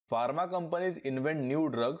Pharma companies invent new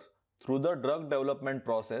drugs through the drug development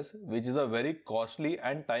process, which is a very costly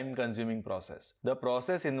and time-consuming process. The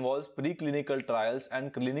process involves preclinical trials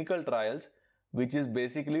and clinical trials, which is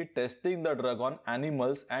basically testing the drug on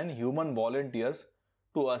animals and human volunteers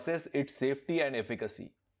to assess its safety and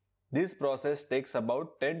efficacy. This process takes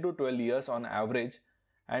about 10 to 12 years on average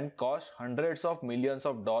and costs hundreds of millions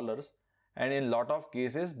of dollars and in lot of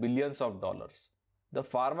cases billions of dollars. The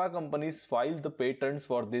pharma companies file the patents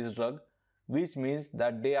for this drug, which means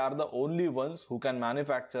that they are the only ones who can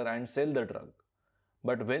manufacture and sell the drug.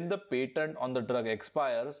 But when the patent on the drug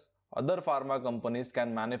expires, other pharma companies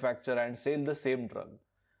can manufacture and sell the same drug.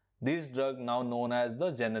 This drug now known as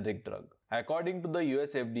the generic drug. According to the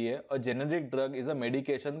US FDA, a generic drug is a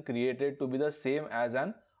medication created to be the same as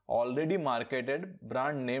an already marketed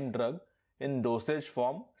brand name drug in dosage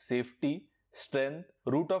form, safety, strength,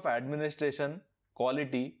 route of administration,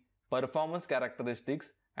 quality, performance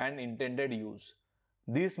characteristics, and intended use.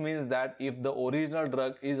 This means that if the original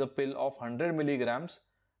drug is a pill of 100 mg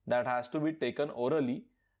that has to be taken orally,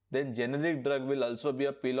 then generic drug will also be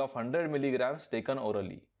a pill of 100 mg taken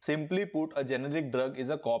orally. Simply put, a generic drug is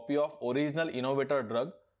a copy of original innovator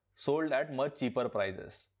drug sold at much cheaper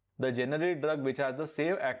prices. The generic drug which has the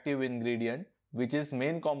same active ingredient, which is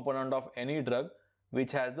main component of any drug,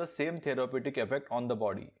 which has the same therapeutic effect on the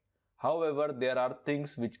body. However, there are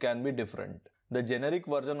things which can be different. The generic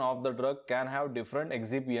version of the drug can have different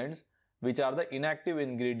excipients, which are the inactive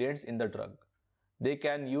ingredients in the drug. They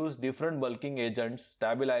can use different bulking agents,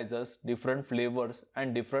 stabilizers, different flavors,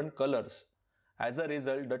 and different colors. As a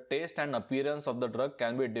result, the taste and appearance of the drug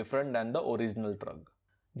can be different than the original drug.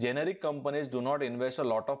 Generic companies do not invest a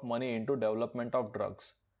lot of money into development of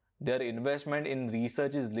drugs. Their investment in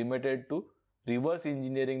research is limited to reverse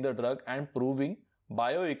engineering the drug and proving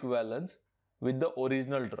bioequivalence with the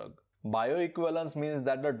original drug. Bioequivalence means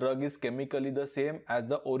that the drug is chemically the same as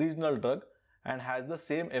the original drug and has the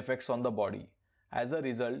same effects on the body. As a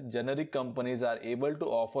result, generic companies are able to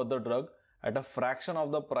offer the drug at a fraction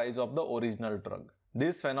of the price of the original drug.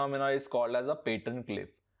 This phenomenon is called as a patent cliff,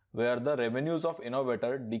 where the revenues of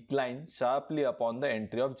innovator decline sharply upon the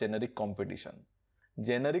entry of generic competition.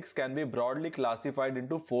 Generics can be broadly classified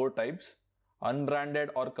into 4 types: unbranded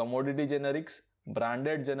or commodity generics,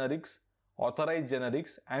 branded generics, authorized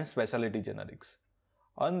generics, and specialty generics.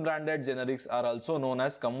 Unbranded generics, are also known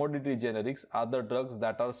as commodity generics, are the drugs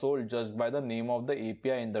that are sold just by the name of the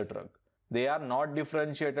API in the drug. They are not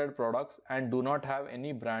differentiated products and do not have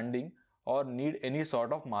any branding or need any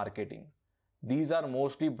sort of marketing. These are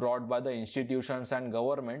mostly brought by the institutions and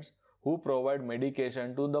governments who provide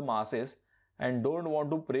medication to the masses and don't want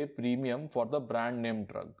to pay premium for the brand name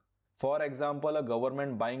drug. For example, a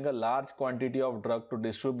government buying a large quantity of drug to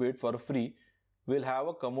distribute for free will have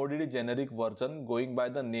a commodity generic version going by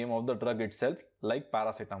the name of the drug itself, like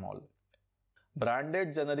paracetamol.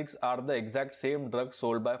 Branded generics are the exact same drugs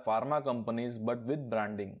sold by pharma companies but with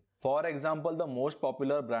branding. For example, the most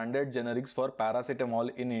popular branded generics for paracetamol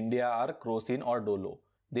in India are Crocin or Dolo.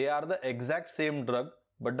 They are the exact same drug,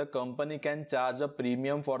 but the company can charge a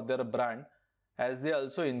premium for their brand as they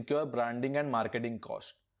also incur branding and marketing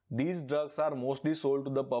costs. These drugs are mostly sold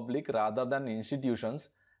to the public rather than institutions,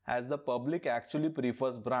 as the public actually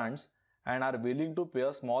prefers brands and are willing to pay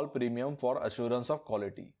a small premium for assurance of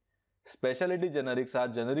quality. Specialty generics are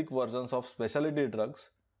generic versions of specialty drugs.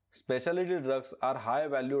 Specialty drugs are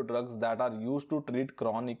high-value drugs that are used to treat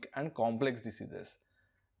chronic and complex diseases.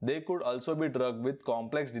 They could also be drugs with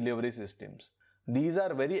complex delivery systems. These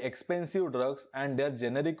are very expensive drugs and their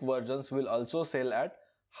generic versions will also sell at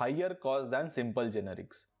higher cost than simple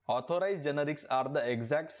generics. Authorized generics are the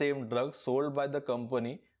exact same drugs sold by the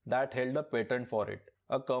company that held a patent for it.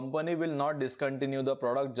 A company will not discontinue the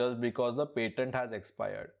product just because the patent has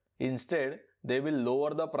expired. Instead, they will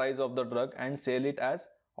lower the price of the drug and sell it as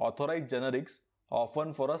authorized generics,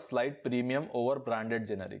 often for a slight premium over branded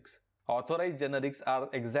generics. Authorized generics are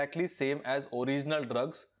exactly same as original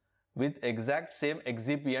drugs with exact same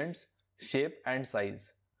excipients, shape and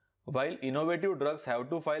size. While innovative drugs have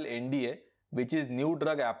to file NDA, which is New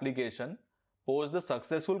Drug Application, post the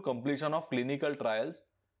successful completion of clinical trials,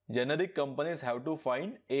 generic companies have to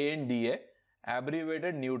file ANDA,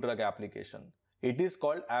 Abbreviated New Drug Application. It is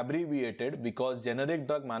called abbreviated because generic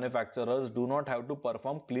drug manufacturers do not have to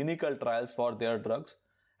perform clinical trials for their drugs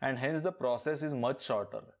and hence the process is much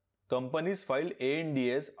shorter. Companies file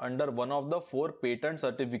ANDAs under one of the 4 patent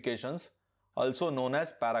certifications, also known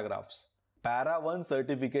as paragraphs. Para 1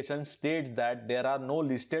 certification states that there are no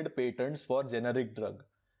listed patents for generic drug.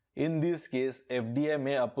 In this case, FDA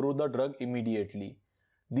may approve the drug immediately.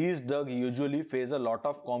 These drugs usually face a lot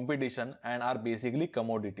of competition and are basically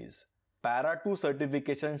commodities. Para 2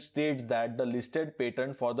 certification states that the listed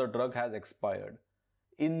patent for the drug has expired.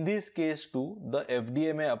 In this case too, the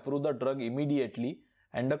FDA may approve the drug immediately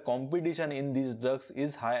and the competition in these drugs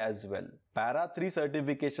is high as well. Para 3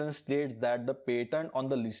 certification states that the patent on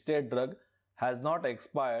the listed drug has not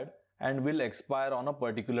expired and will expire on a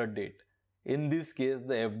particular date. In this case,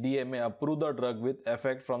 the FDA may approve the drug with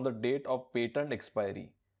effect from the date of patent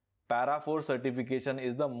expiry. Para 4 certification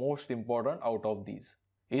is the most important out of these.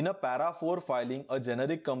 In a Para 4 filing, a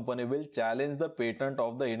generic company will challenge the patent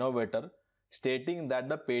of the innovator, stating that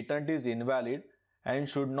the patent is invalid and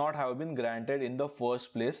should not have been granted in the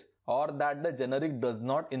first place, or that the generic does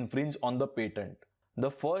not infringe on the patent. The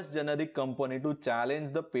first generic company to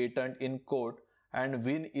challenge the patent in court and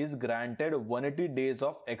win is granted 180 days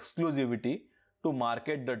of exclusivity to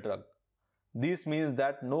market the drug. This means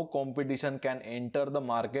that no competition can enter the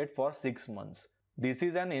market for 6 months. This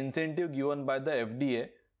is an incentive given by the FDA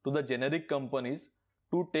to the generic companies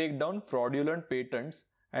to take down fraudulent patents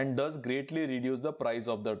and thus greatly reduce the price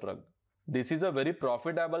of the drug. This is a very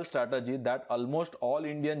profitable strategy that almost all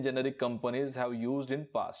Indian generic companies have used in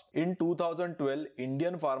past. In 2012,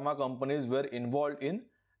 Indian pharma companies were involved in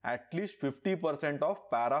at least 50% of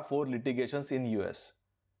Para 4 litigations in US.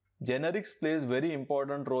 Generics plays very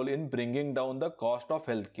important role in bringing down the cost of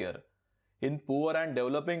healthcare. In poor and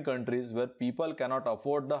developing countries where people cannot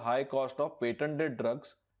afford the high cost of patented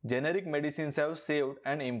drugs, generic medicines have saved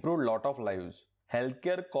and improved lot of lives.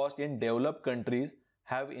 Healthcare costs in developed countries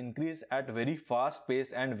have increased at very fast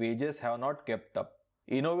pace and wages have not kept up.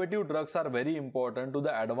 Innovative drugs are very important to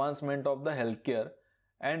the advancement of the healthcare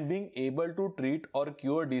and being able to treat or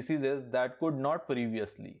cure diseases that could not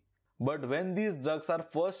previously. But when these drugs are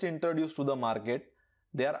first introduced to the market,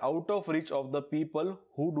 they are out of reach of the people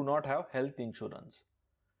who do not have health insurance.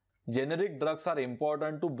 Generic drugs are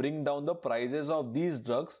important to bring down the prices of these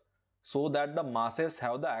drugs so that the masses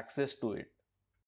have the access to it.